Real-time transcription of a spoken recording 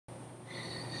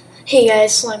Hey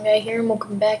guys, Slime Guy here, and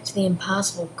welcome back to the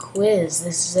Impossible Quiz.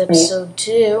 This is episode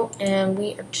 2, and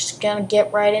we are just gonna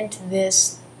get right into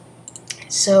this.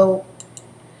 So,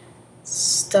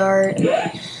 start. I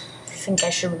think I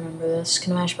should remember this.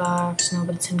 Can a matchbox? No,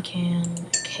 but it's in can.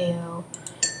 KO.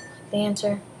 The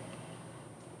answer.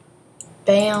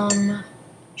 Bam.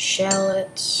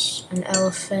 Shallots. An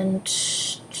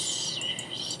elephant.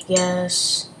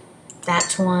 Yes.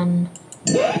 That one.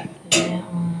 That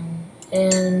one.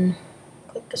 And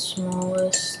click the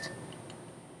smallest.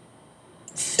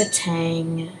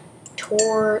 Fatang.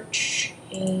 Torch.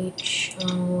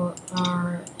 H-O-R-S-E.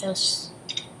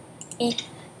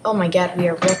 Oh my god, we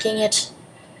are wrecking it.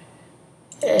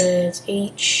 It's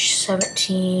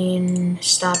H17.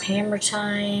 Stop hammer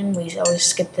time. We always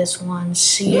skip this one.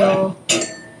 Seal.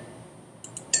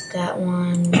 That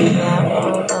one. That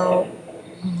one. Oh.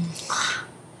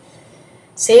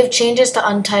 Save changes to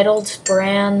Untitled.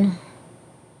 Bran.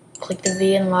 Click the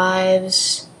V in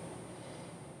lives.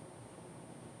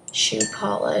 Shoe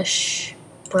polish.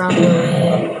 Brown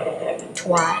Willie.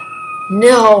 Twat.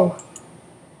 No!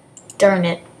 Darn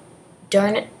it.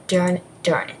 Darn it, darn it,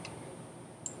 darn it.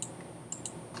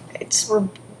 Right,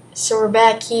 so we're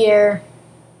back here.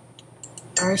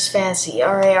 Ars Fassi.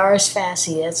 Alright, Ars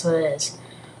Fassi, that's what it is.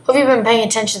 Hope you've been paying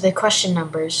attention to the question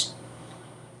numbers.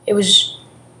 It was...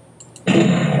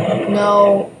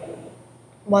 No.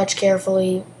 Watch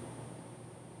carefully.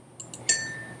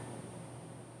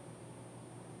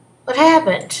 What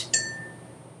happened?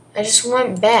 I just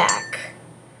went back.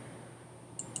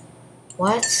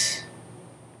 What?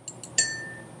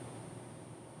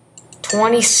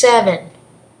 27.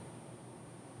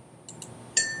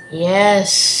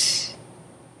 Yes.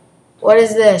 What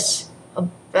is this? A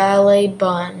ballet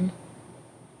bun.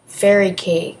 Fairy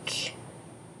cake.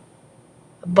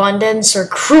 Abundance or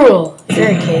cruel?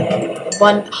 Fairy cake.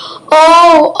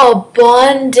 Oh,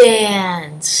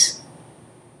 abundance.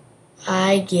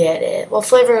 I get it. What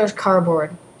flavor is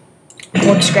cardboard?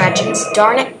 Wood scratchings.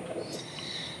 Darn it.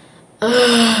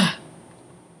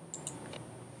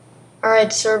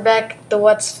 Alright, so we're back at the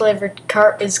what's flavored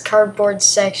is cardboard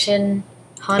section.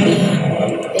 Honey,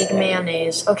 egg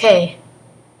mayonnaise. Okay.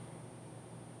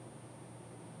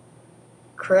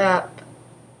 Crap.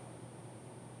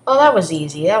 Oh, that was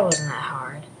easy. That wasn't that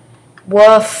hard.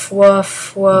 Woof,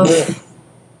 woof, woof.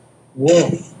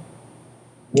 Woof.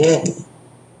 Woof.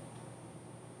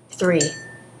 3.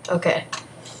 Okay.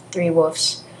 3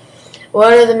 woofs.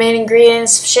 What are the main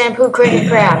ingredients of shampoo, cream,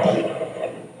 crap? Dang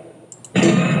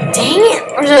it!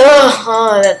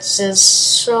 Oh, that's just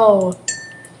so...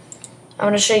 I'm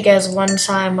going to show you guys one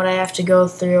time what I have to go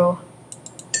through.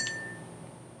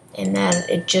 And that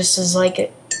it just is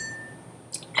like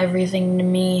everything to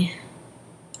me.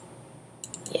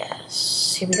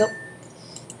 Yes. Here we go.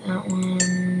 That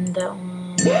one. That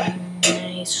one.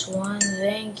 Nice one.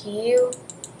 Thank you.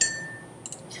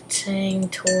 Tang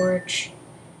torch.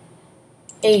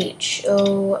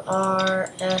 H-O-R-S-E.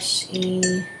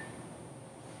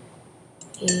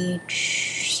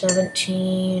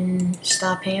 H-17.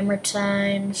 Stop hammer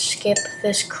time. Skip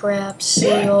this crap.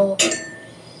 Seal.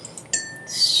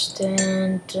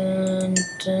 Dun, dun,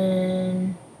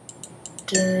 dun,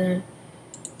 dun,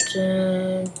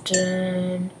 dun,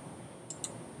 dun,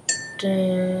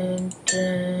 dun,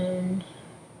 dun.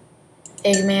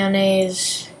 Egg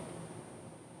mayonnaise.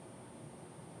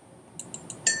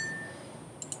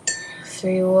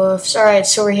 3 woofs. Alright,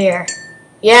 so we're here.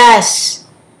 Yes!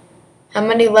 How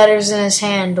many letters in his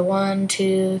hand? 1,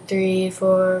 2, 3,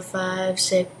 4, 5,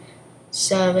 6,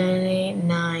 7, 8,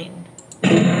 9.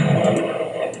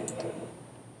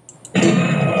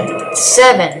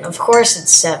 7. Of course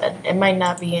it's 7. It might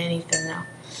not be anything though.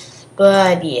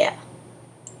 But yeah.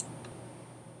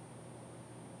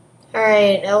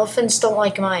 Alright, elephants don't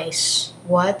like mice.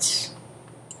 What?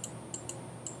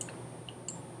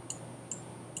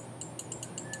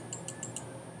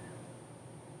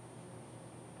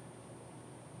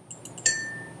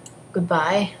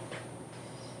 Goodbye.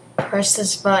 Press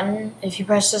this button. If you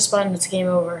press this button, it's game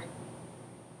over.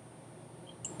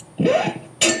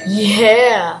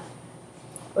 Yeah!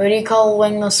 What do you call a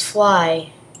wingless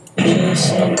fly?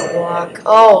 Jason, a walk.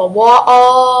 Oh, a walk.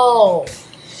 Oh!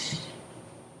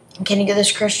 Can you get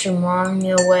this Christian wrong?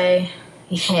 No way.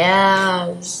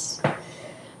 Yes.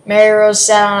 Mary Rose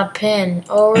sat on a pin.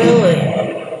 Oh, really?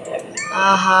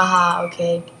 Ah ha ha,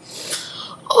 okay.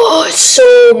 Oh, it's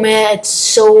so mad. It's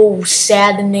so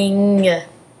saddening.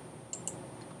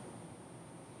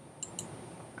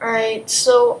 Alright,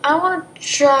 so I want to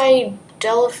try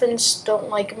elephants don't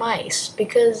like mice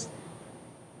because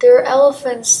there are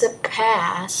elephants that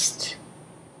passed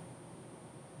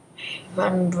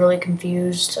I'm really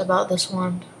confused about this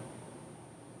one.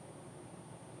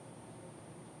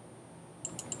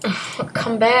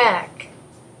 Come back.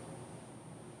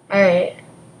 Alright.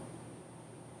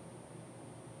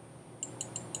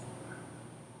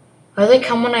 Why do they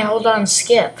come when I hold on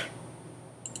skip?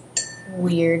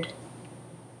 Weird.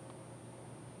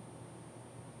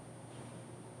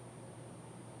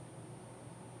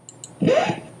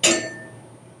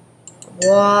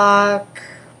 Walk.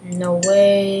 No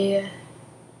way.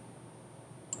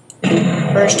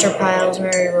 Burster Piles,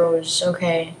 Mary Rose.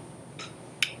 Okay.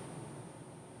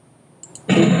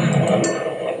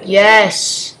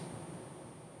 Yes.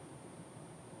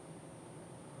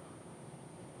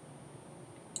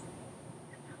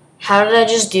 How did I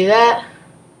just do that?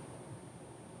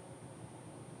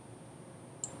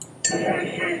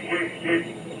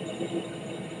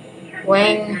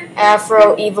 Wang,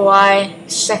 Afro, Evil Eye,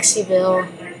 Sexy Bill.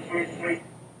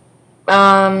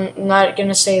 I'm not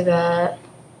gonna say that.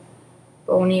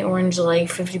 Bony Orange Leg,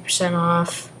 50%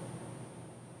 off.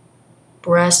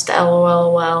 Breast,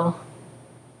 LOLOL.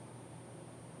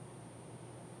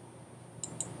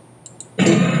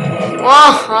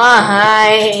 Oh,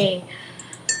 hi.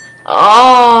 Oh.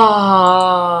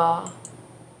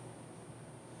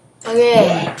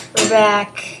 Okay, we're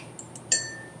back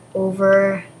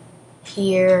over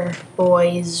here,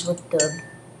 boys, with the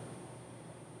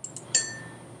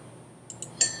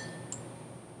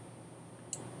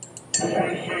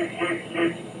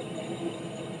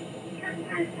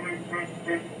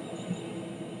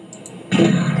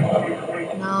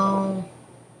no.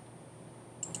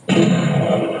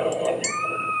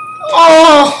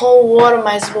 Oh, what am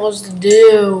I supposed to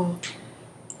do?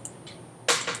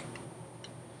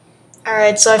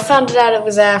 Alright, so I found it out it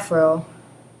was Afro.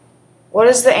 What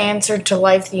is the answer to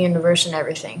life, the universe, and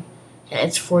everything? And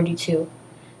it's 42.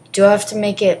 Do I have to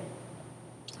make it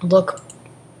look...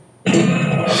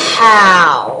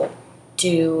 How?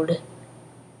 Dude.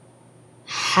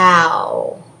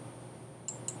 How?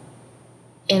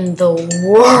 In the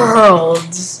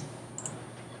world?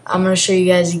 I'm going to show you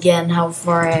guys again how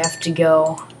far I have to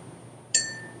go.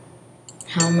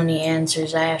 How many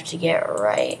answers I have to get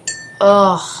right.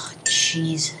 Oh,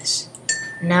 Jesus.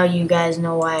 Now you guys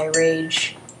know why I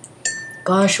rage.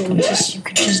 Gosh, you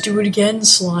could just do it again,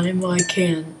 Slime. I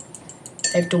can't.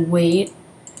 I have to wait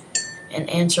and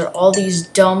answer all these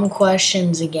dumb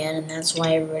questions again, and that's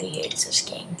why everybody hates this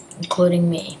game, including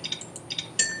me.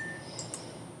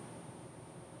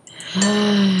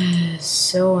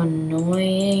 So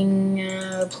annoying.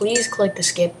 Please click the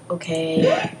skip.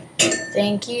 Okay.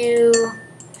 Thank you.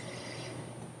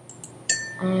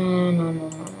 No.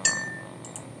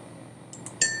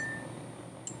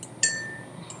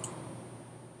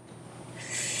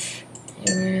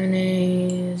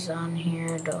 Mayonnaise on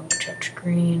here. Don't touch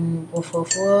green. Woof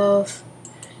woof woof.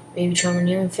 Baby Charmin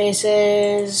human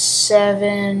faces.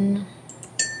 7.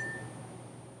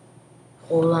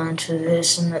 Hold on to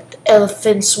this and let the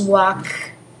elephants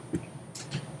walk.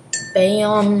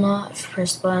 Bam. If I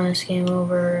press the button, it's game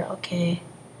over. Okay.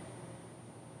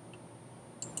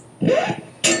 Here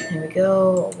we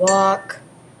go. Walk.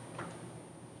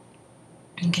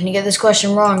 And can you get this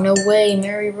question wrong? No way.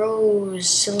 Mary Rose.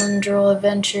 Cylindral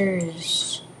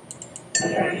Adventures.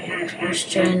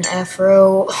 Christian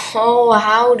Afro. Oh,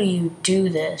 how do you do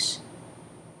this?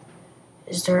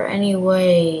 Is there any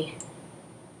way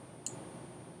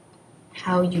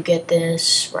how you get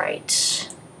this right?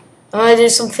 I'm gonna do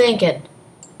some thinking.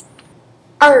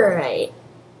 Alright.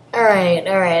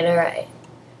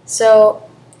 So,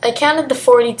 I counted the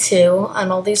 42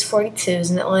 on all these 42s,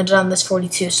 and it landed on this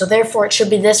 42. So, therefore, it should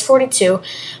be this 42,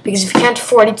 because if you count to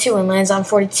 42 and lands on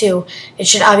 42, it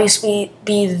should obviously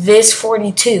be this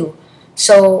 42.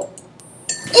 So,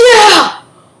 yeah!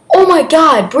 Oh my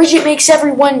god, Bridget makes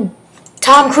everyone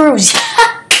Tom Cruise.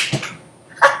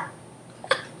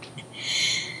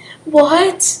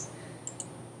 What?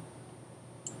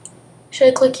 Should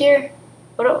I click here?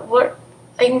 What?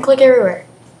 I can click everywhere.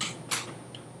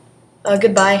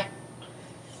 Goodbye.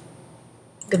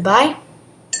 Goodbye.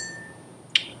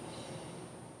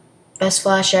 Best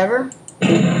flash ever.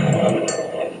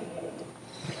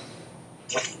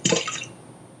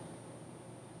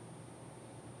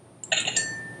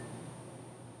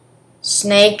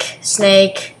 Snake.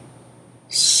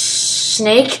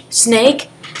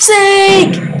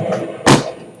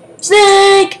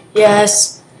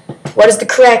 Yes. What is the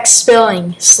correct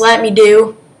spelling? Slap me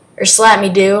do, or slap me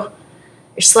do,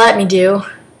 or slap me do,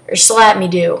 or slap me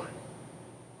do.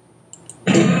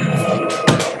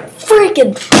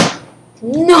 Freaking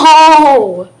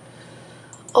no!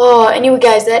 Oh, anyway,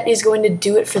 guys, that is going to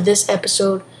do it for this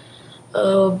episode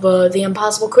of the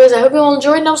Impossible Quiz. I hope you all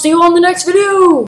enjoyed, and I'll see you all in the next video.